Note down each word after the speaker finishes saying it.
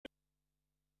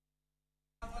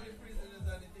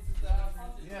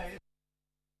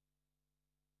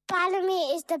Follow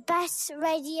Me is the best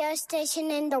radio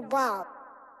station in the world.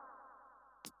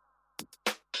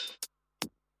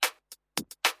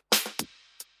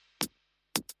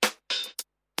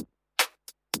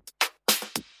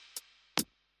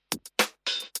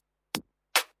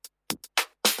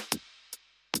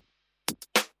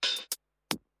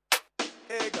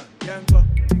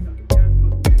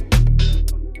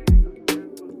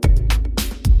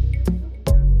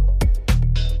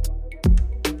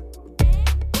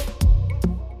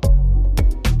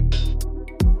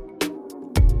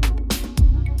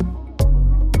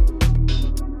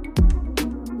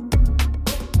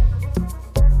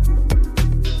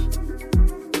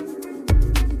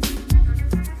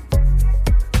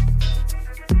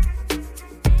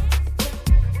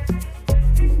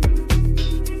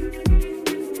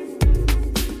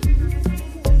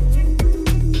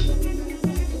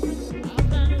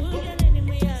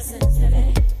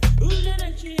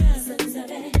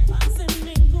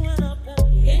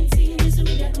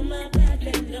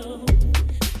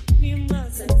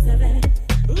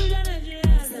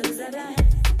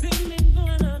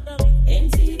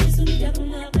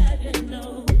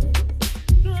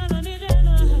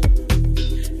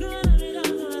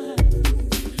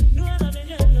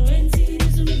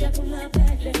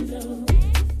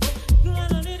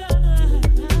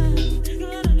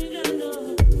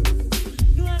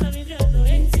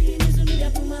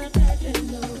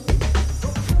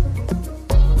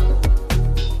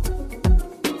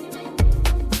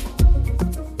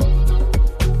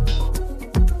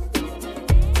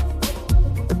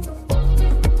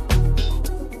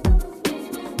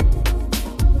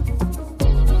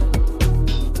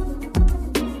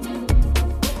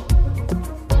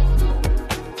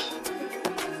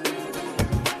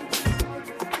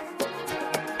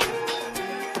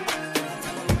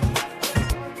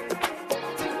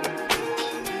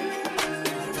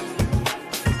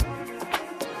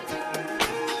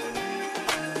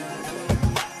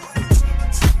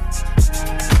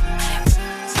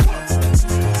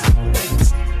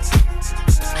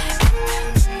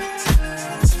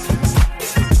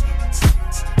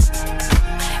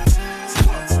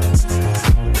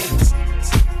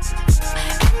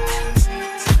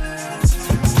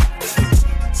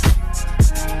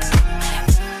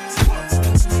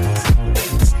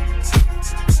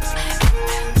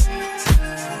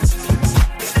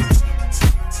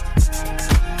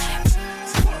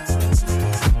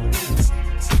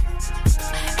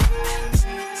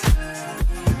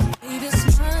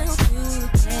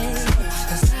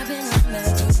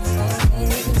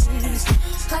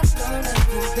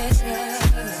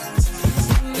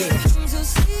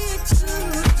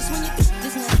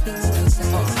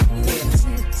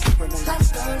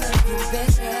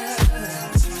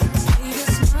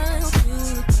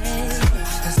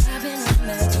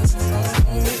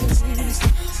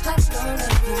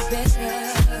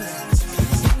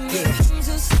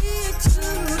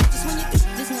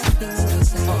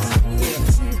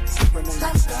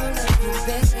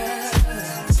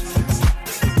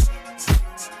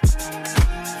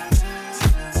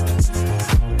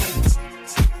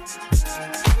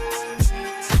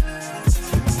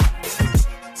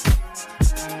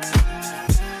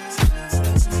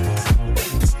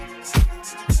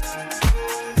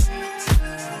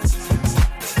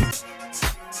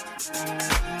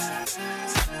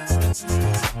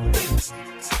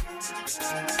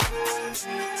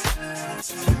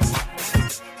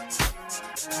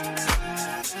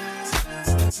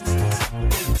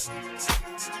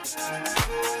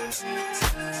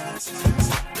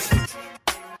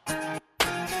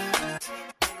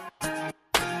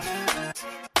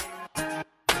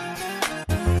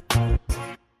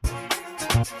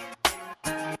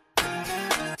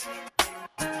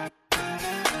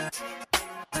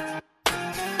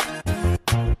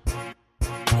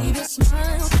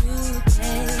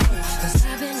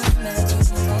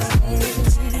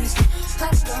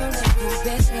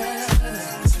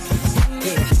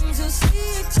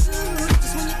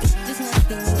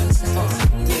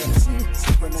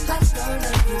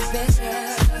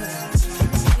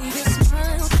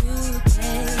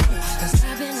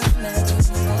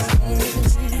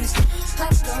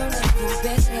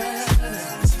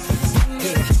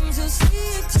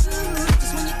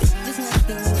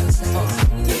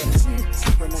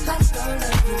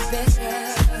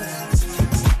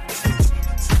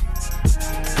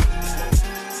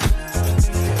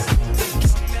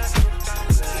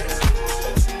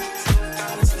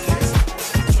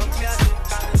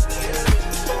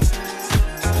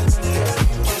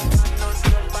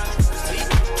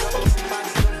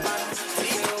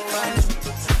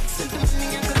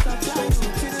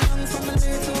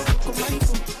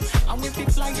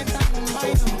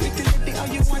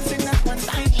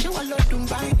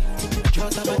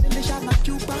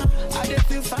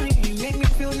 fine, make me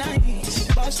feel nice.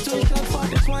 Bust too club for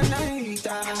this one night.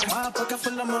 My pocket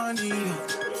full of money,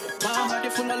 my heart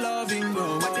is full of loving.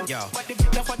 What the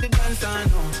beat for the dance, I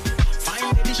know.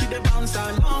 Fine lady, she the bounce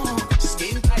along.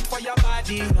 Skin tight for your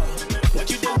body. What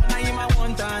you do when I am I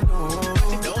want, I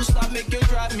know. Don't stop, make you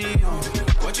drive me on.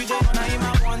 What you do when I am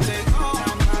I want, take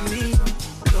on.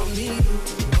 Love me,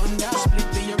 one that split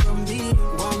to your from me.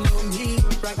 One know me,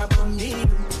 brag about me.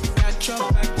 Catch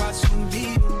up like what soon be.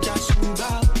 Just soon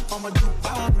bow, I'ma do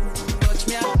bow. Touch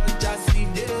me, I touch just see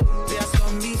them. There's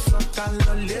some me, so can't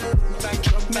live. Like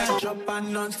drop me, I drop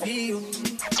and not feel.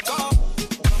 Go,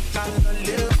 can't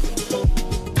live.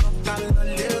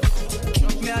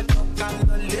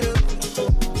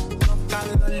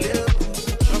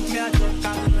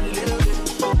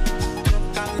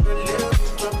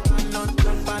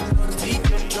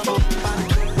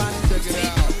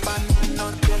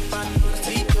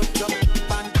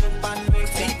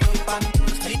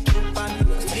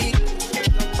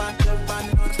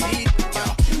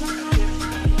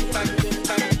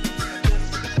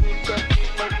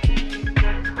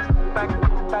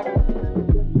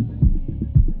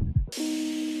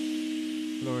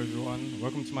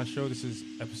 My show. This is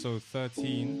episode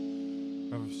 13.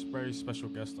 We have a very special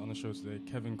guest on the show today,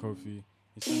 Kofii.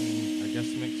 He's sending me a guest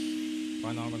mix.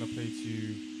 Right now I'm going to play to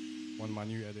you one of my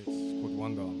new edits called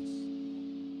One Dance.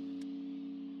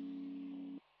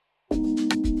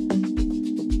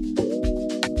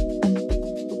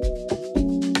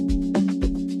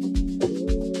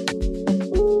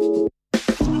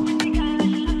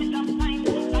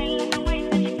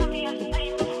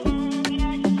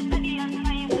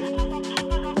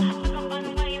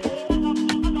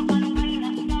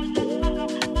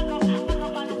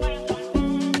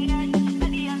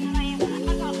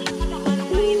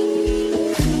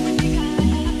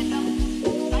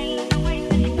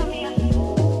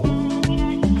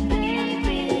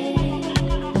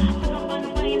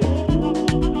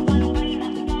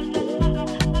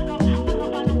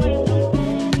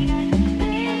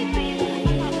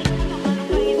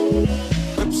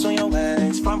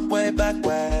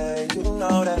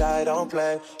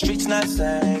 Streets not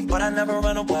safe, but I never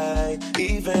run away,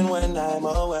 even when I'm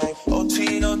away.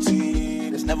 OT, OT,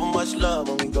 there's never much love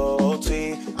when we go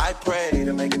OT. I pray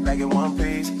to make it back in one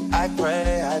piece. I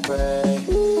pray, I pray.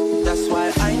 That's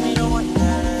why I need a one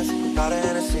dance. Got a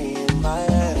Hennessy in my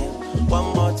hand.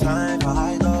 One more time before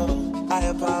I go.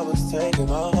 Higher powers taking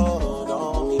a hold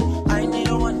on me. I need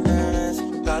a one dance.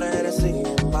 Got a Hennessy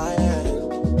in my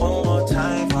hand. One more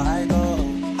time before I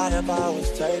go. Higher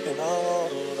powers taking a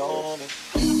hold on me.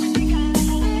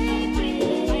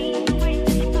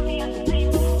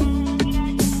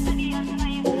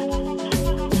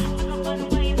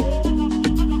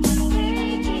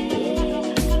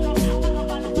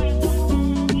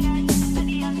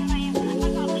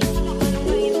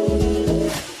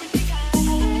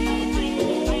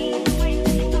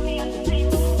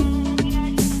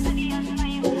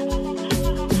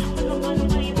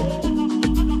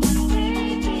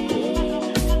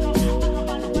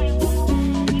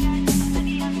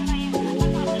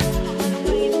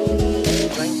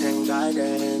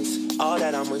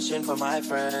 For my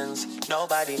friends,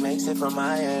 nobody makes it from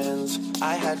my ends.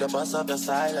 I had to bust up the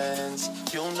silence.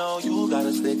 You know you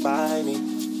gotta stick by me.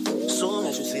 Soon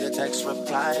as you see the text,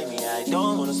 reply me. I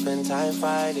don't wanna spend time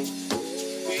fighting.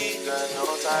 We got no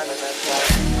time in that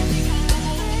fight.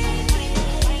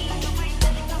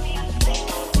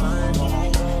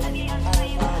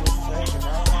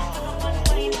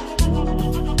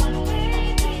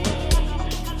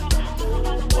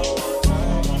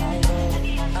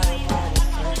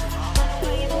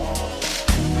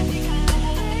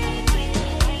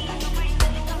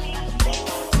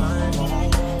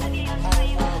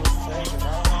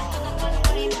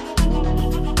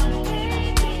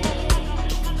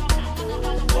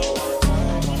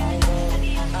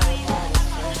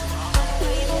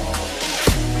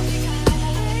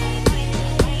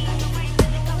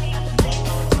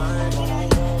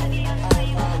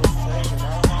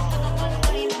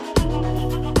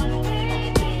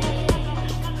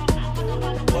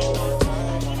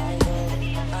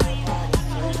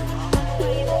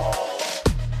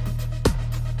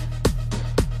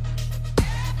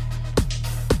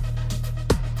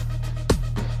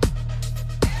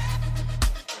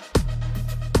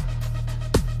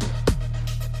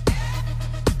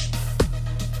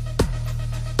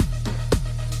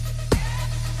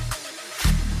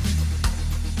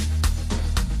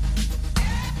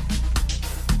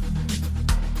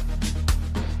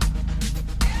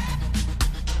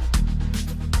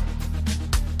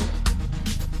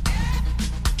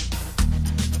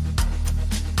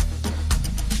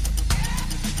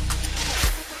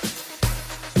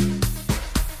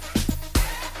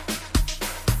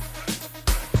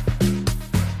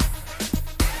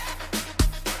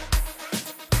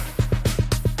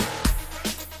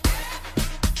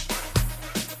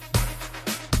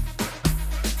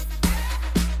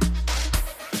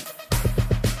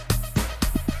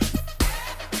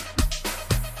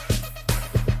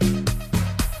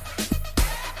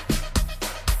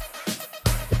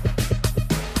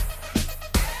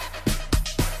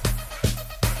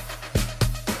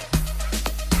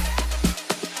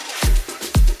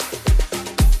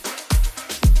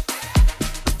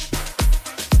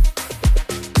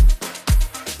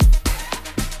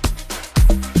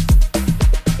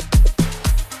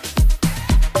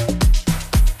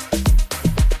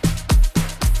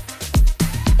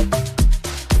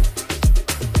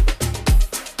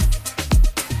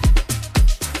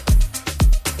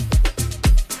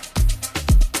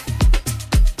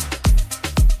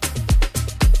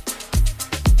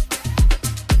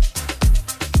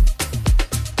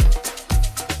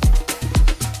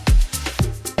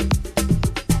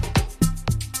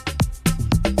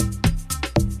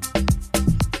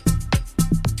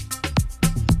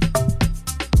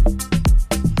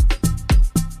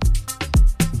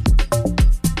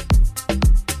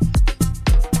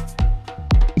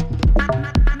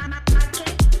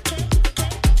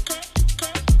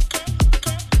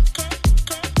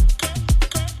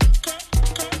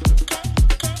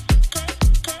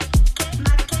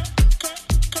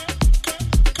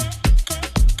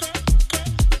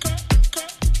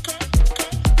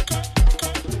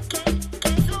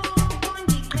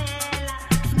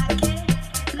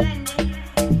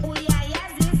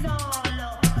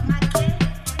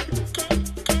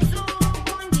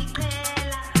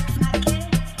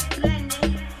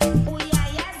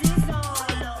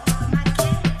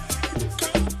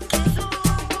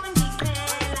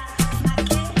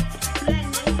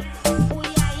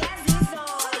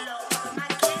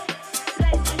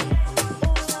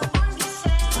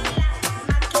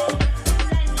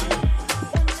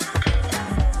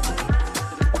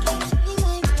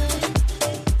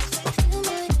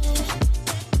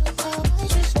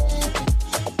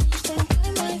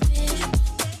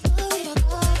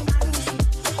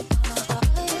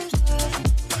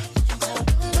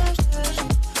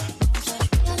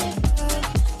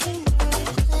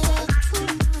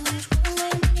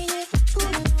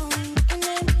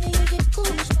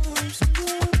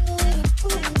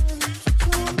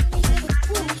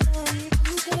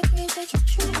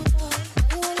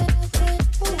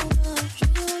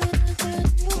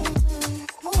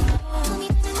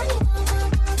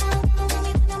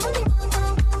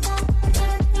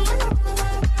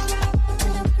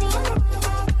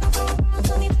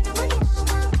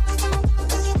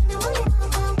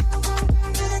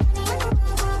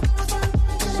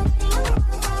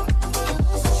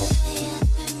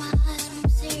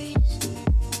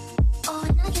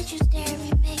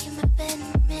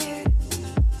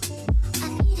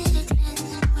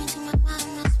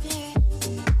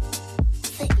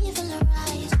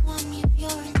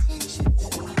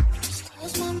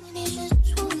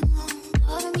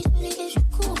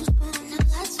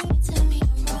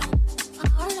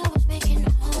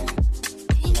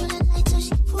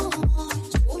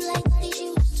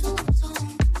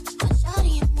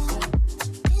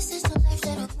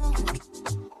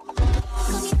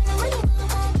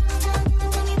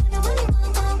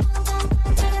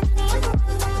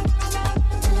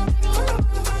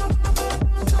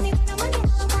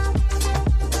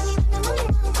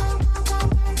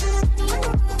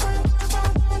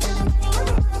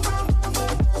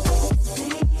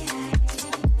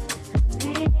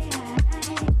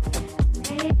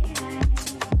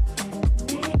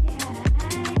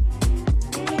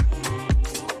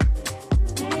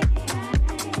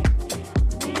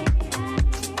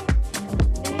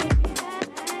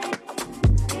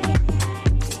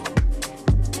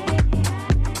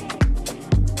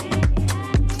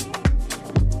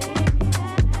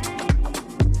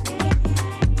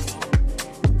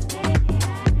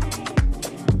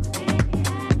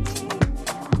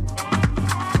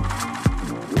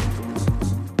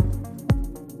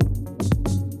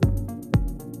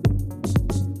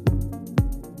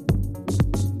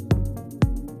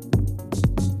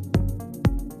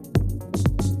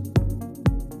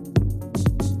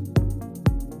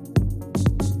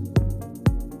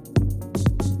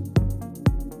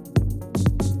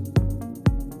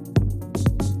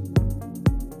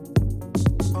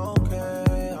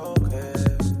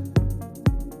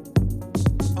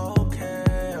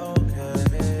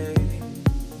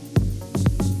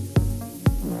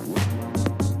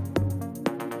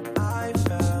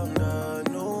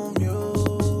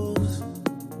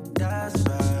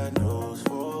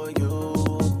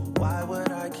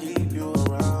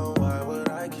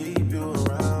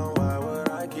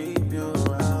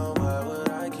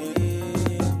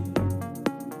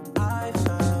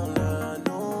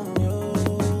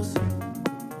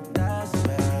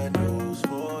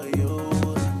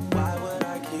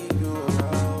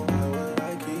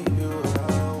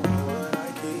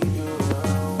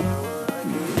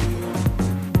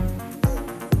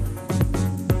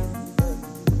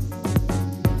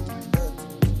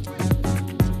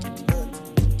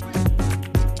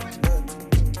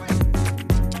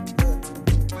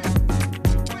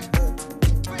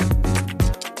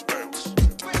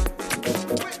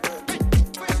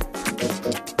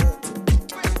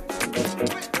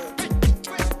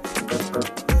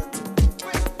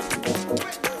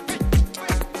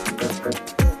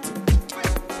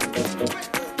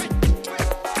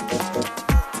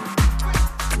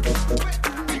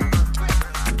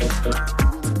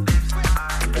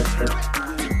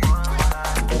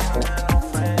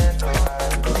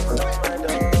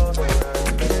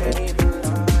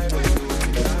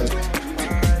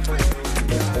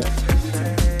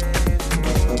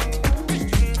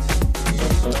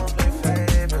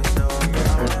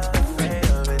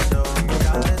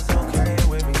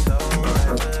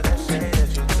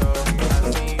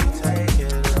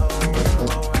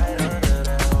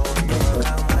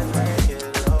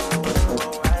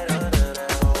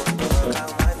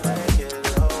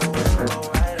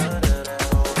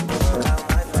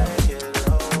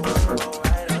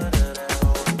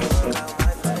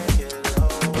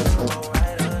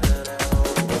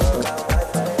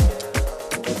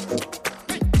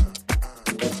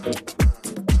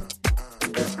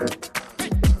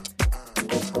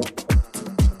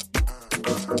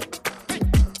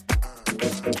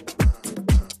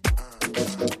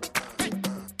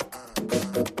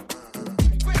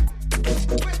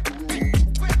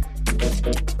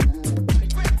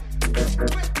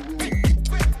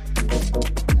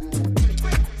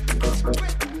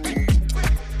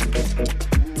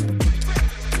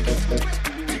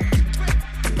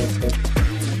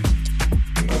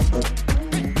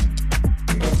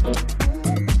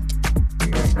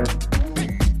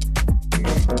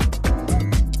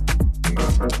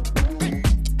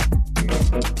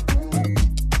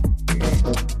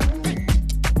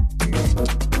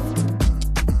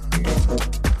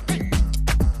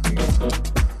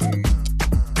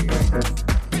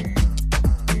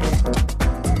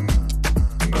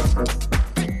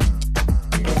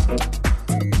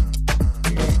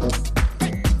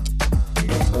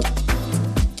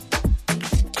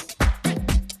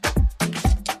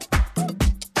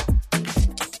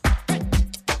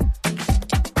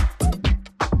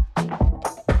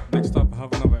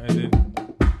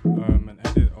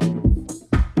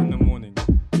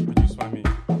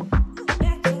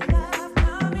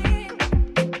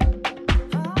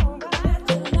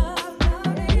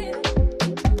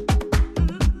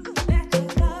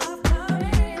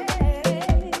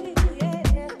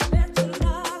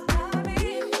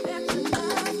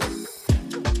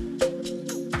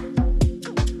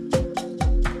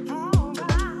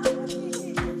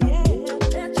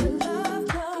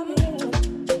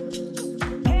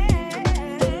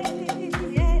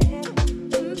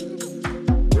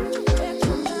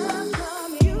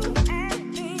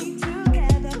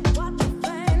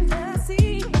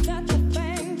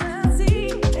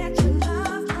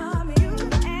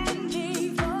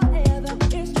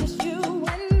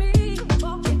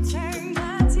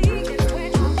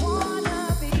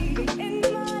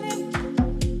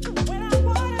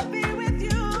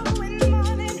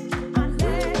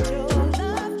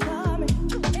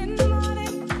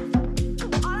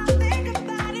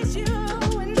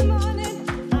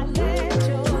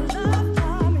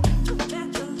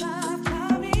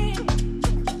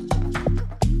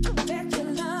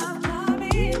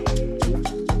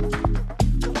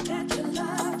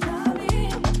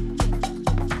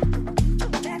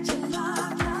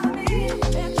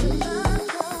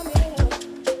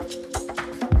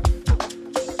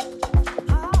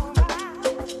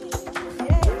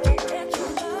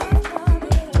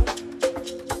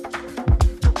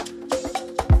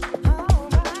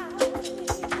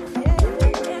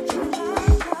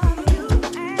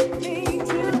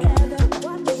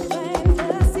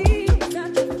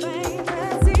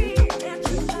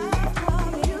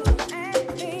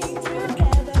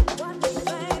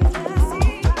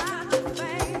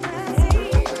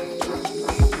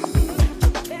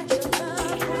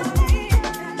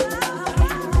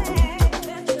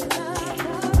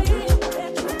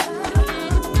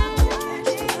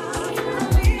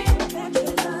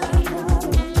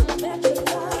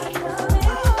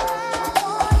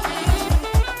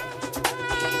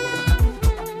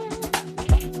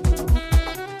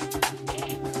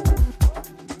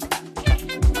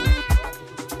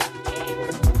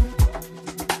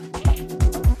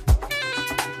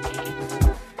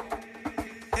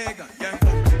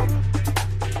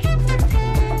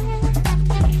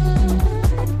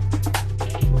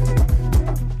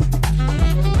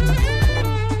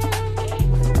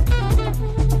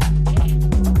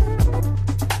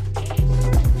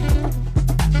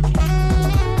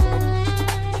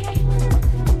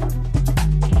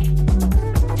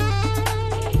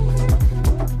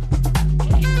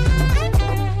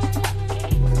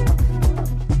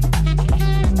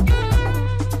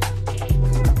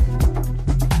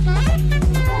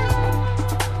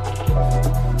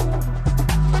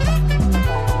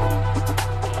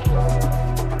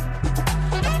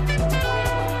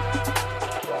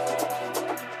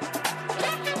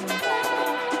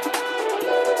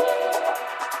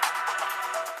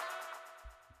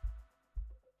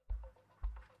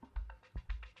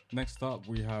 next up,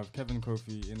 we have Kevin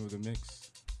Kofii in with a mix,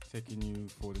 taking you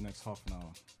for the next half an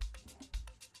hour.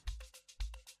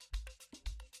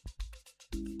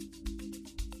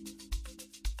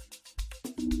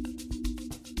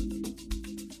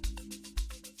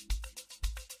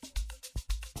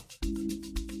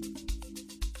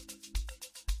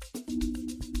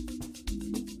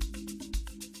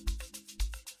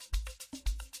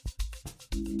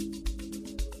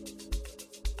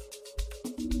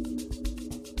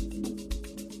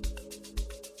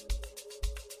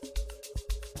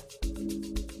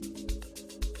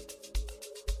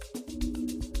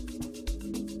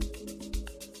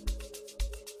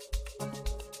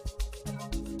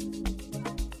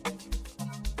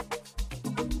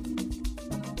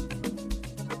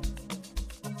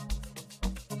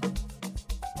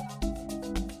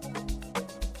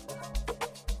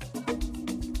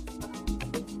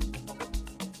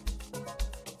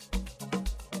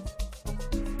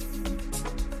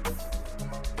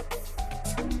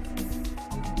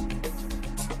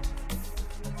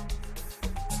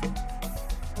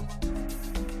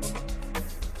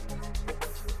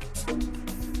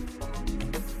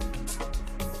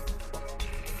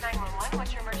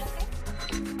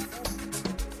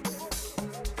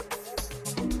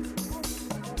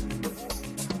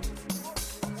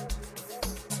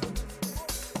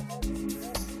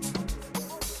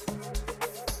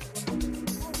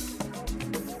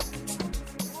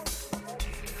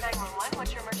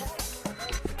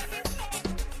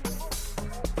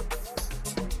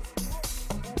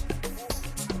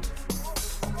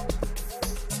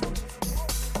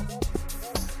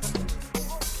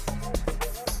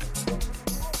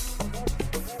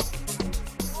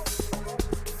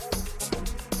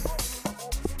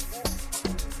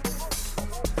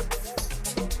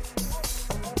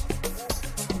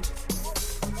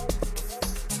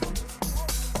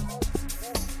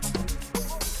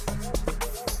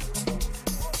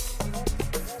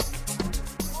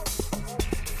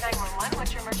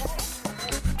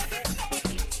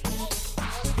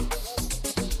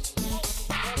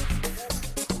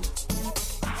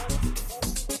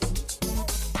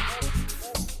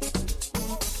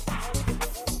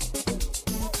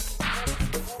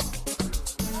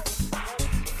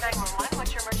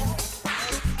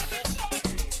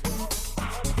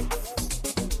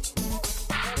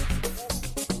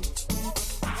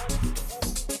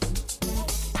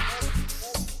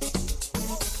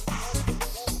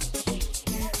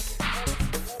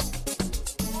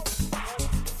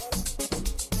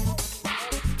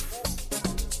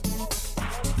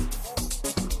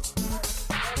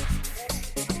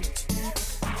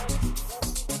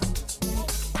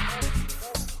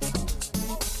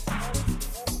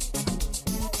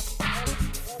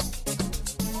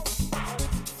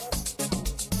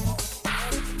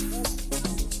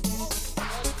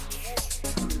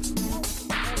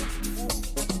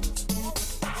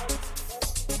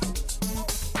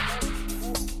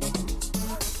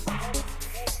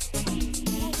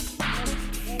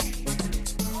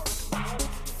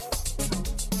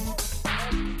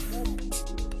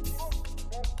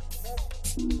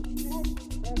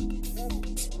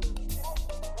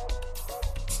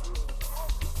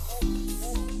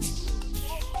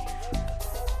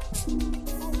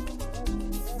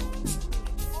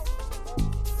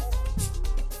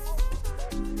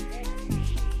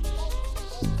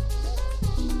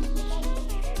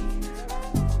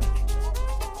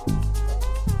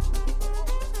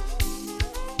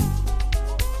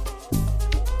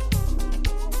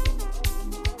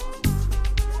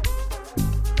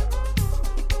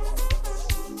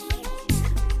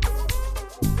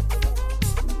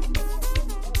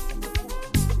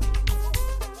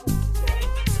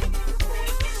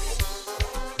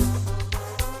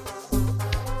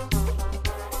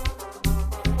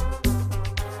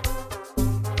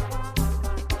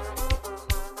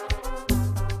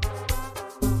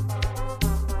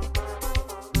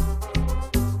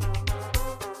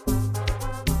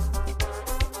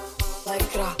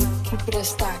 keep it a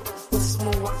stack. With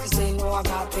smooth walkers, they know I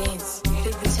got bands.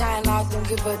 They be chatting, I don't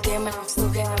give a damn, and I'm still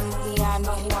getting money, I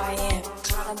know who I am.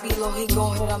 Tryna be low, he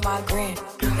gon' hit on my gram.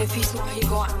 If he's smart, he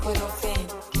gon' act like a fan.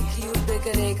 You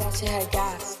bigger, they got your head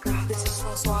gas. This is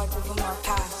slow, so I give him my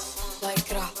pass. Like,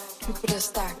 keep it a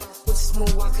stack. With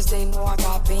smooth walkers, they know I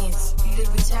got bands. They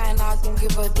be chatting, I don't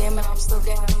give a damn, and I'm still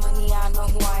getting money, I know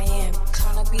who I am.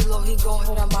 Tryna be low, he gon'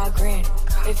 hit on my gram.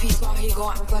 If he's smart, he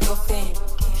gon' act like a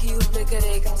fan. You bigger,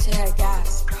 they got your head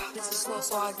gas. This is slow,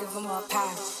 so I give him a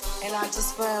pass. And I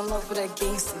just fell in love with a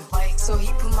gangster, so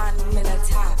he put my name in a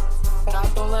tab. But I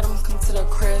don't let him come to the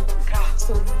crib.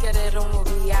 so we get it on where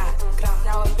we at.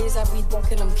 Nowadays I be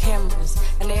ducking them cameras,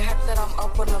 and they hype that I'm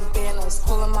up on them banners.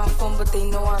 Calling my phone, but they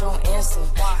know I don't answer.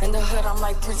 In the hood, I'm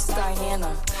like Princess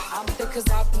Diana. I'm thick cause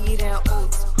I be eating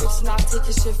oats. Bitch not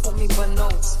taking shit from me but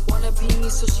notes. Wanna be me,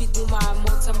 so she do my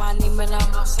emotes and my name in her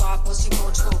mouth, so I know she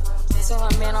gon' choke. Tell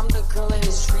her man I'm the girl of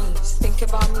his dreams. Think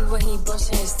about me when he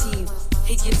brushing his teeth.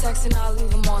 He get texting, I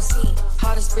leave him on scene.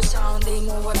 Hottest bitch out, they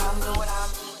know what I mean.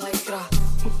 Like,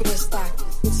 keep it a stack.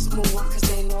 It's smooth cause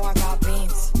they know I got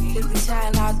bands. They be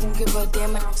chatting, I don't give a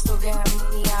damn, and I'm still getting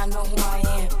money, I know who I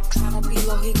am. Tryna be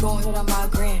low, he gon' hit on my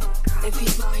gram. If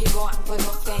he's smart, he gon' act like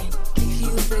a fan. If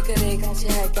you bigger, they got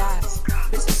your head gas.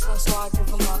 Bitches slow, so I give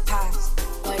him a pass.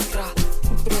 Like,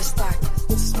 keep it a stack.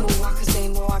 It's smooth cause they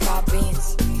know I got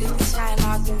bands. They be chatting,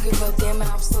 I don't give a damn,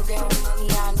 and I'm still getting money,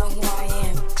 I know who I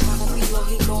am. Tryna be low,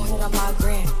 he gon' hit on my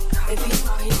gram. If he's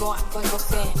smart, he gon' act like a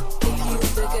fan. If you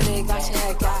bigger, they got your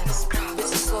head gas.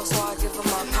 Bitches slow, so I give him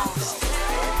a pass.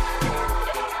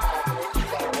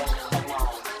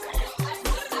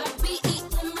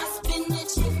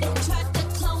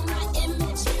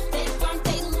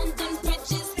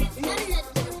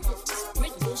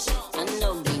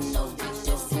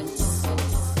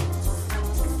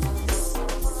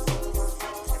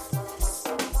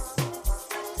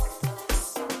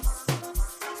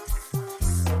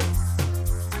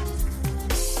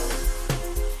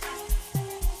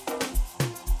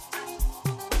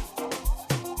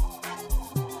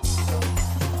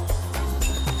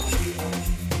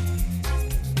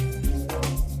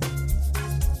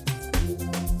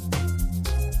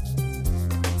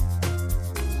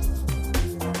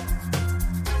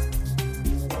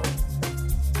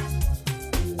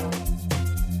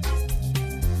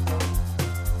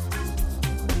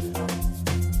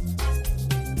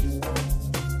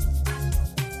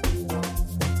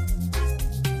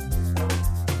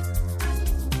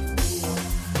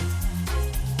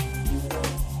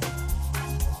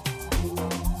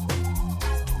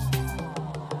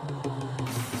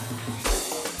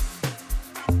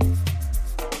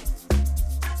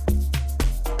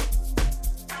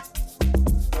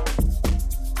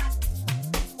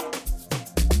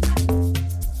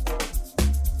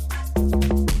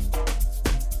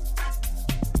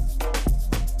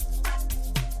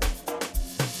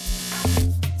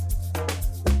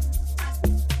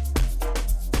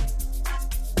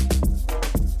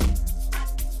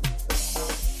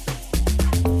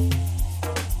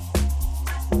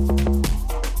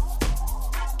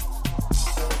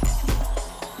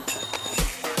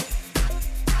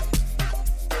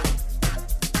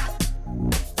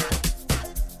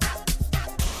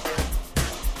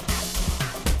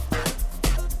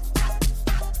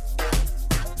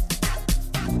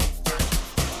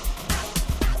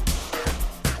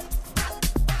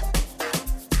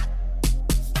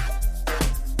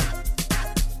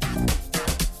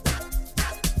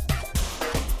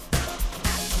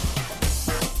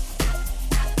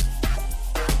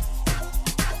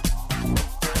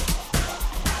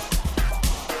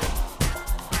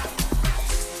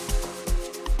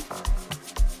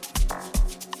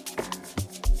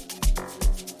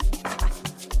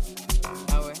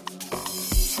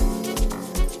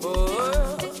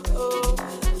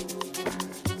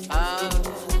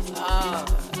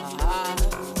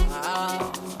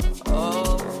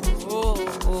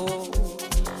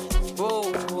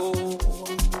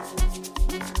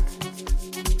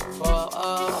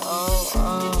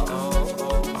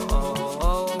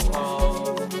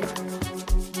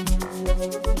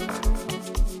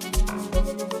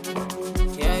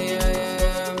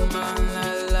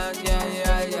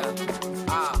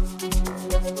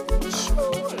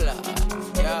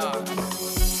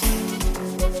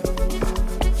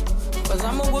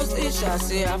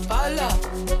 Siyafala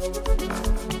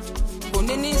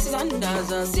kunini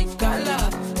sandaza sikala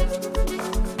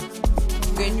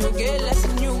ngenyukela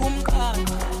sinyuka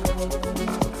umkhakha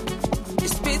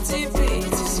isiphithi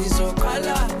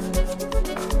sizokhala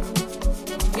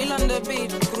ngilanda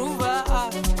beat groove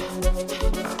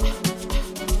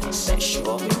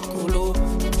sexual culo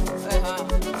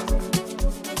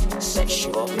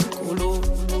sexual culo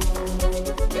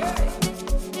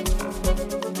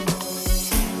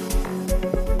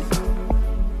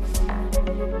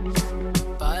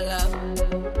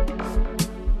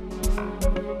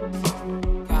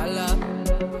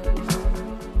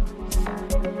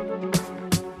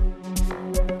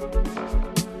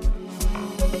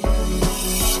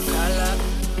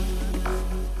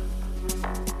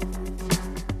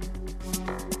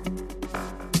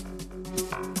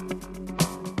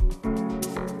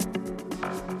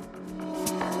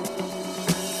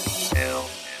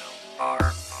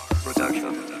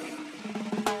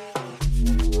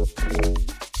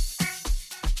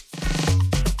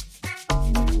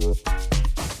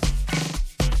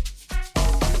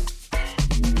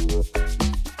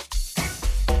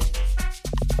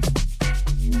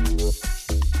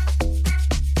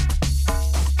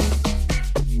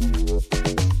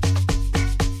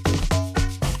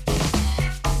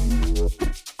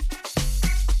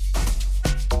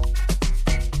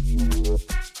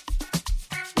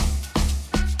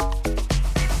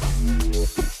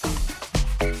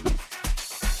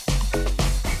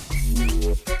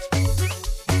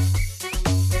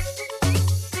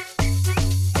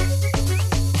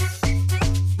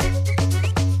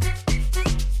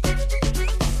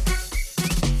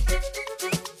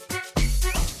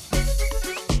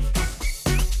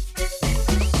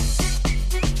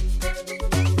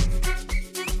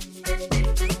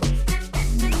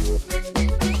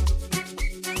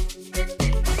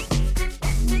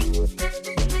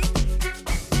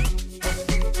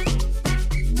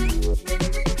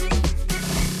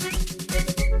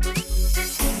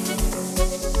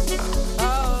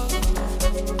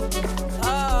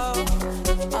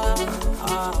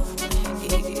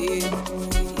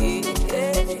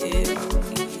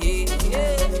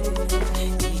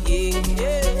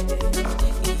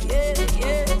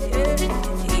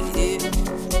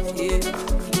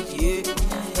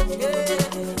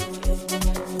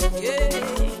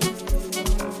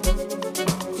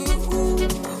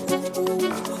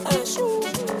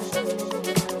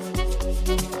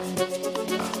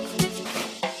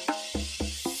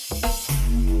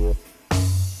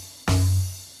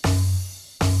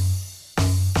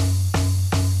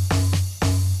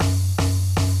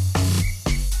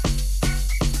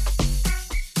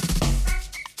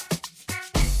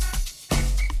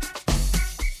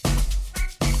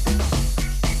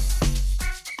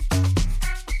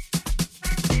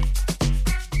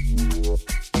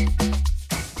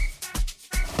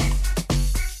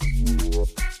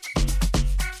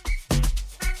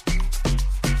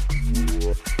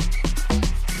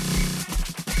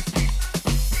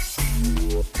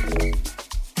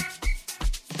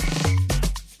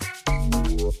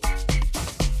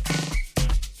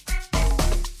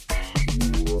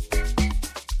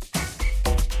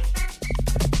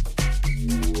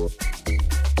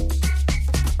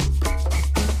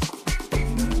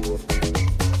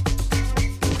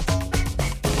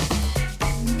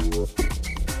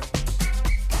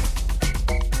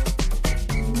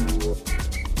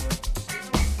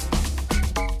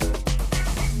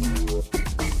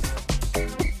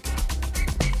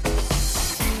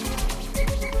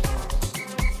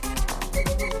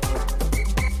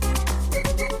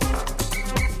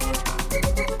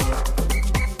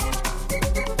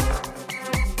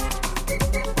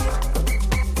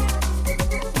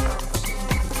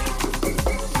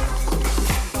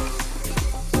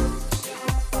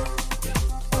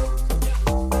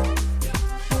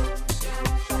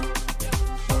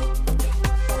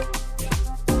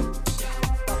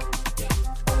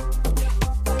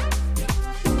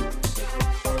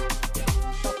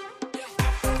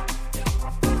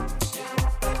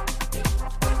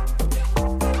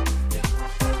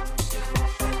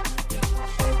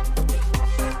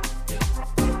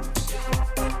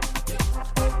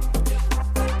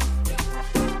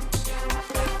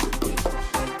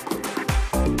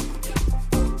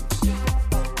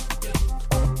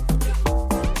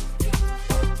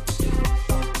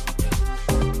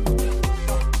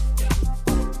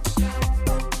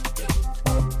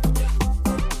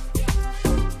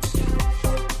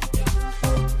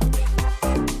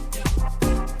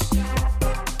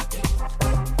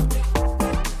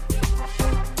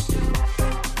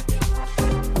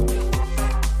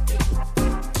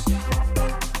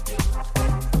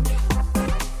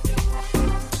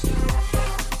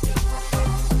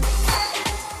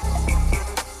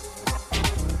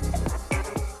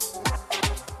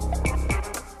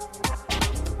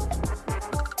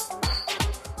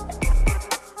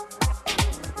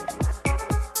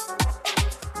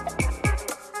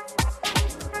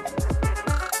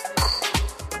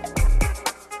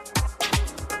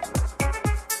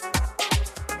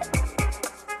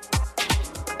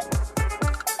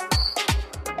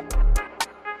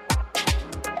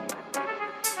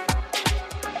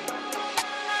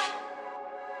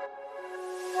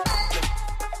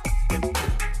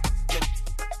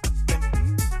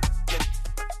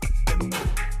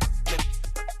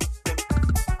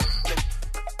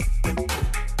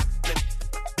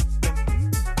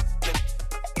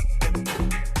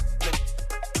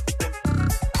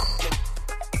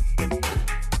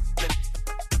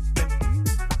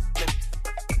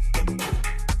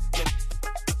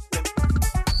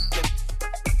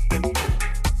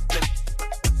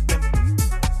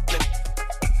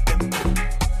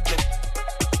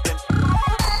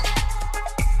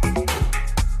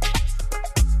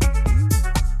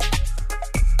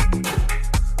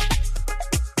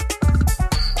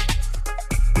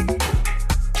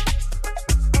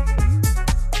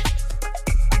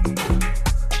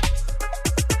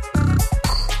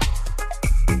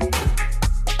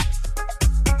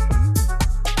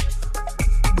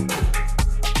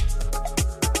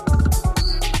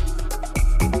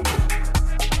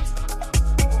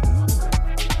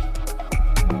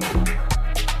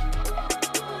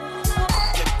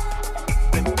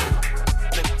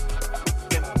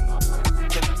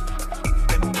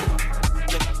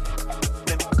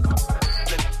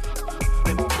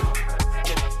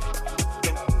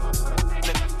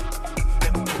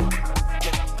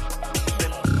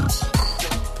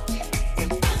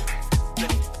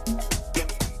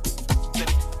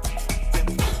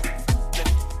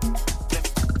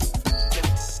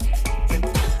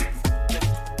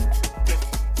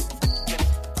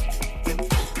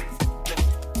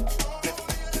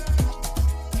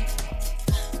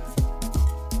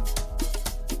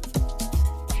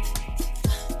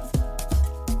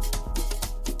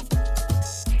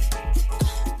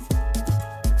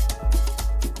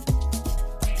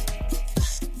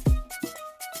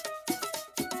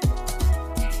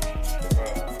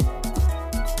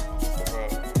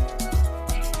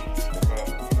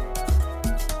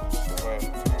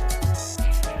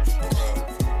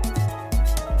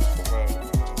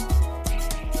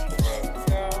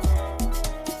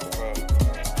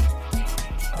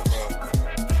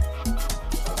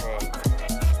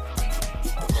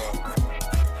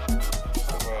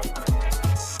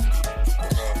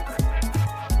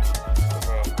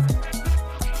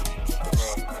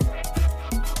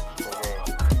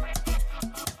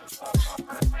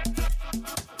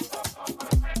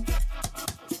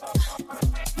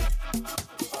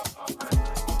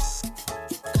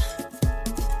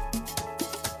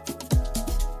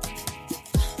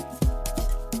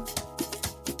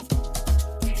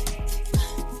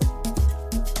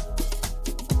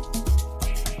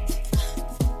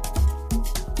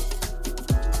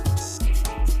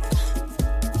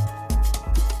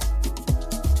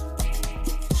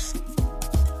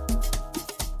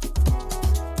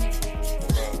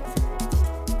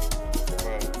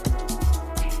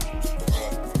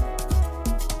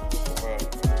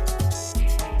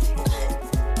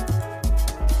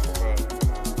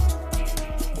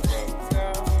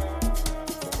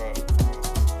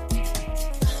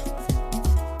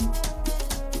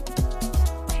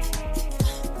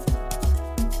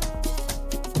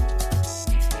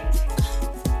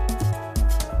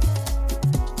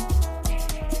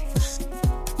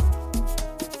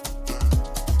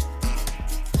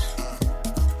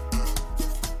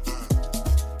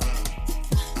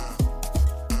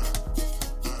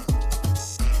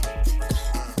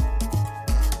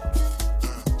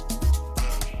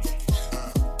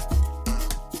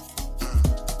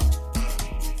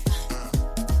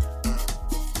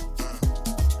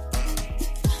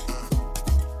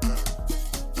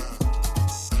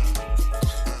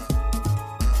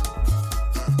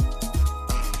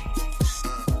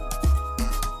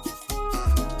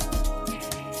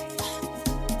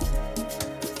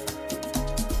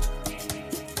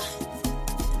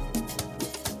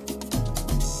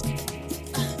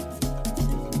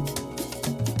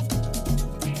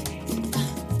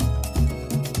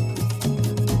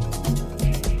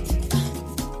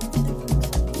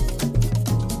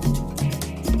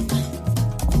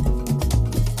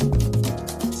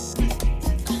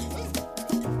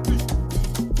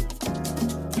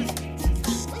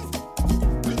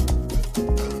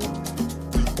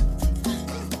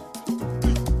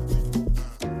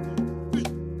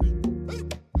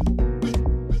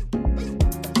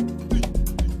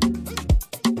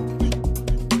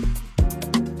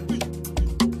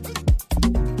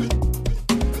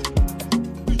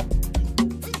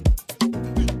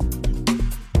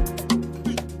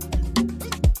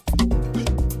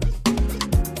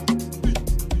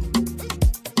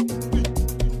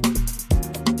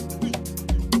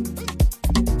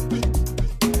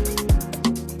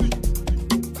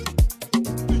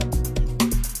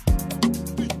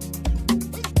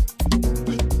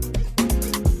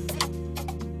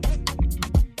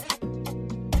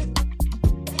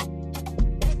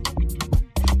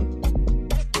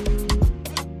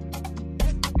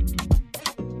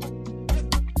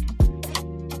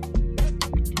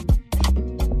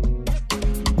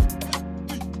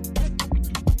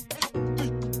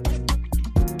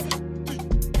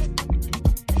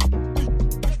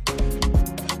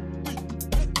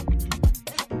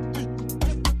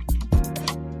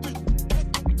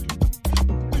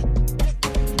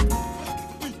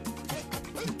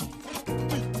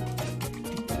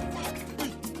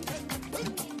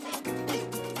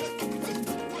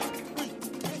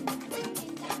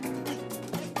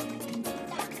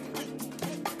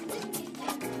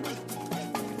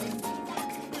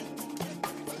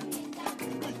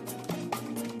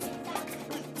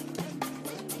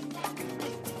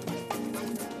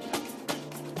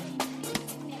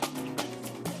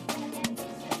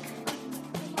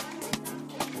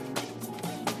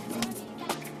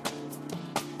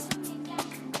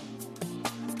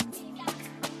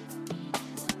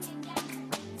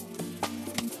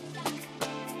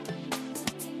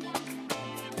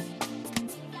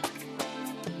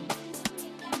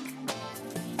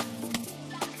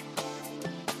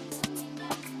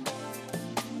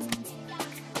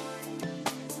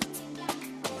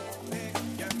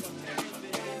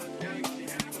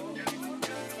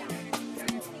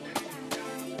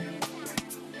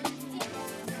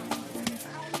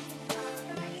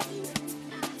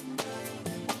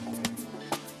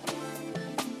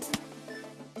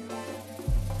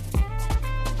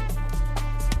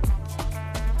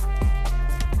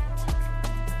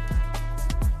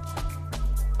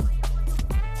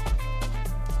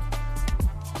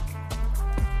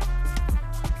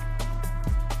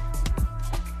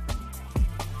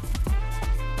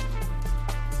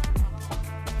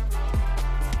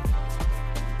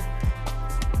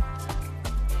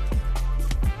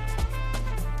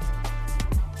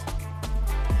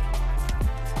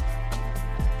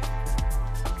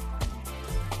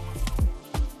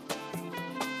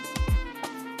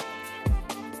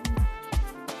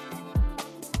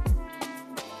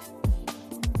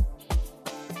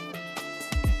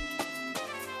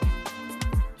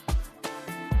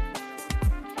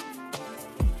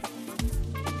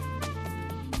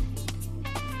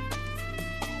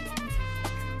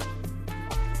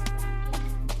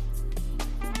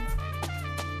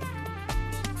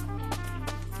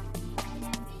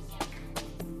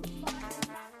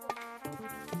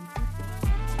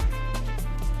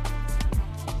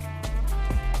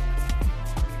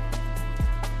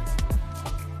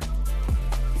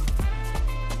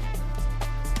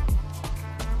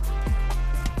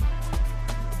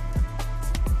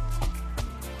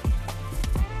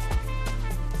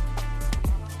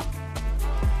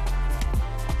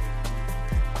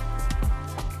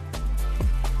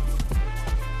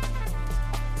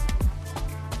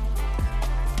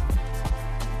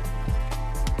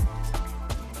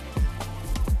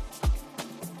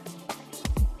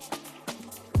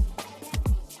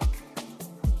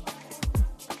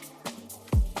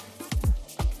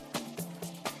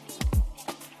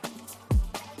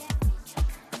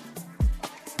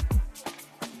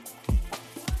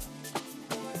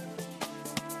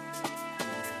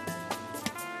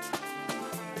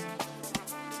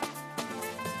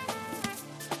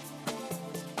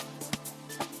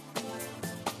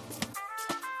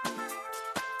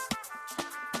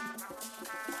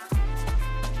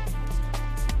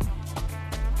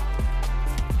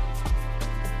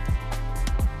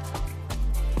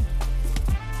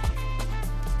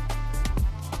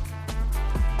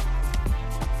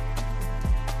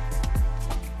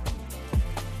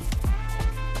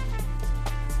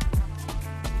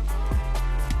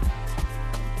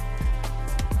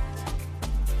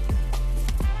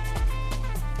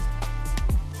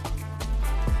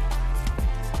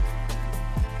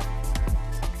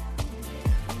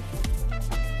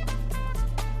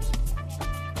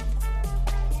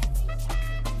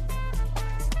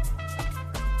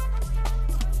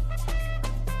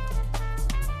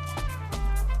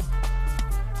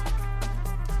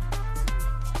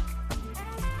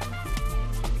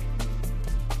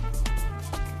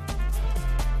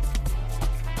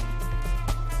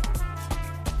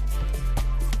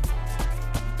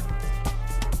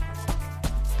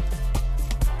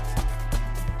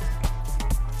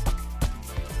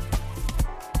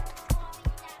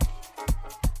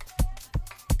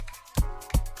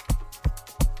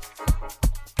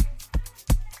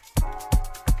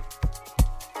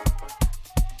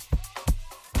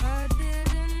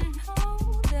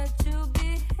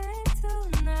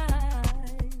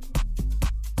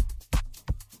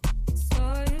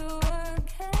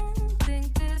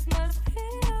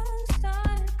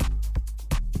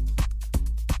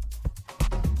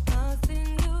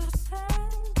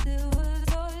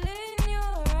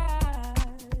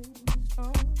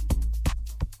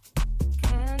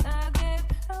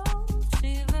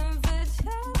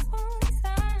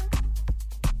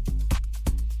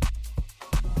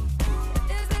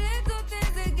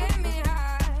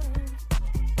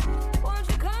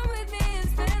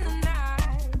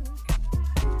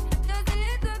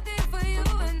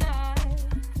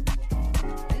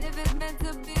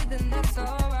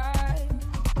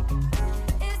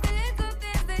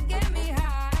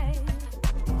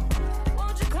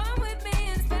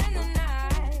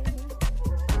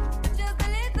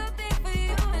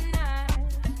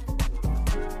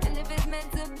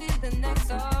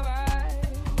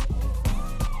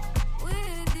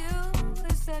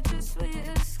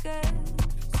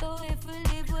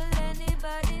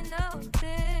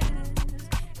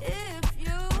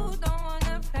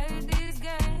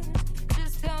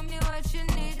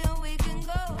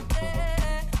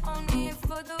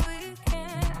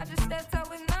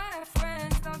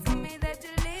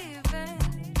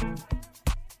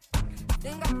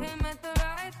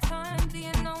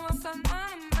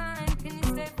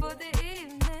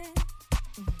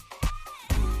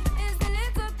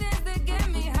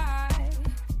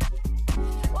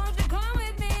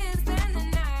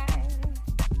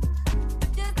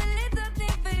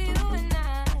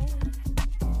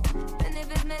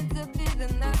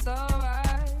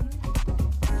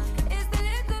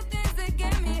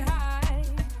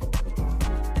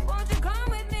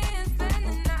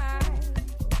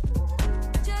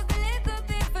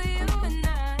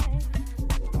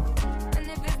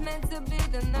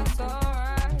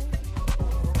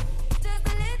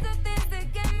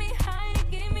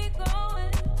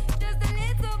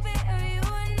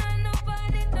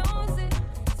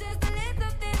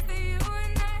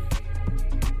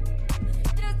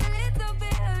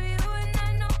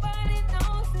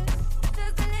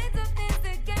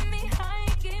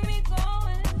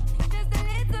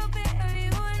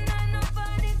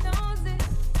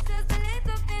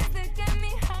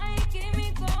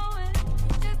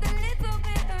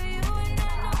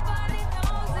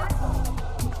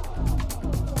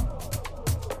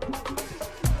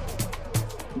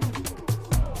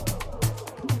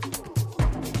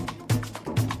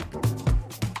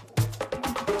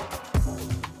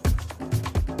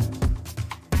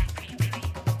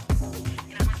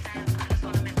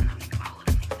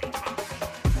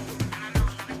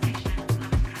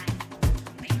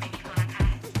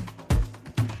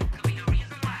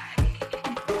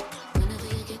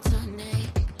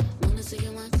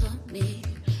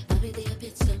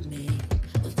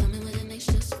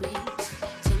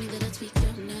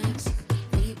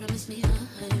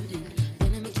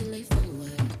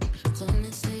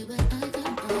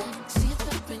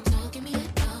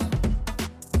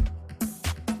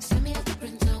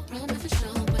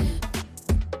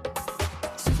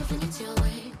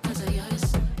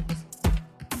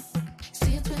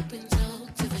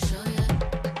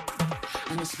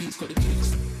the speaks, got the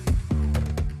kicks.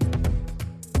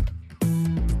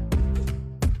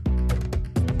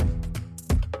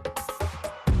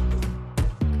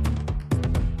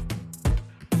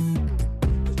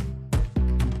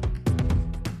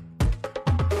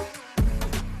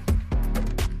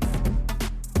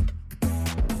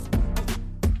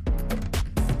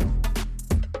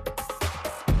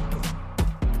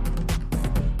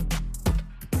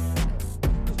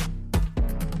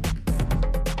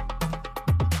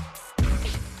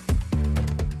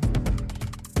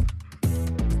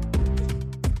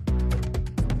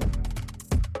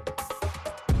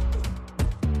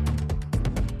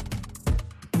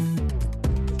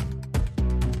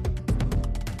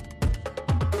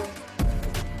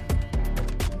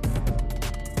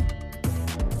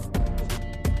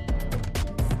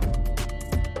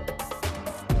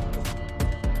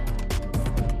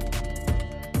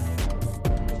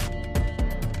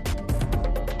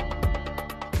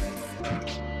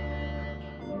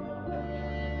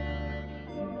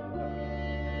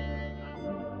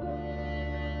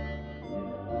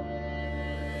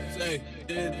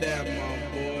 Did that, my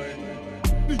boy.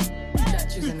 That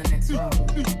choosing the next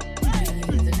one.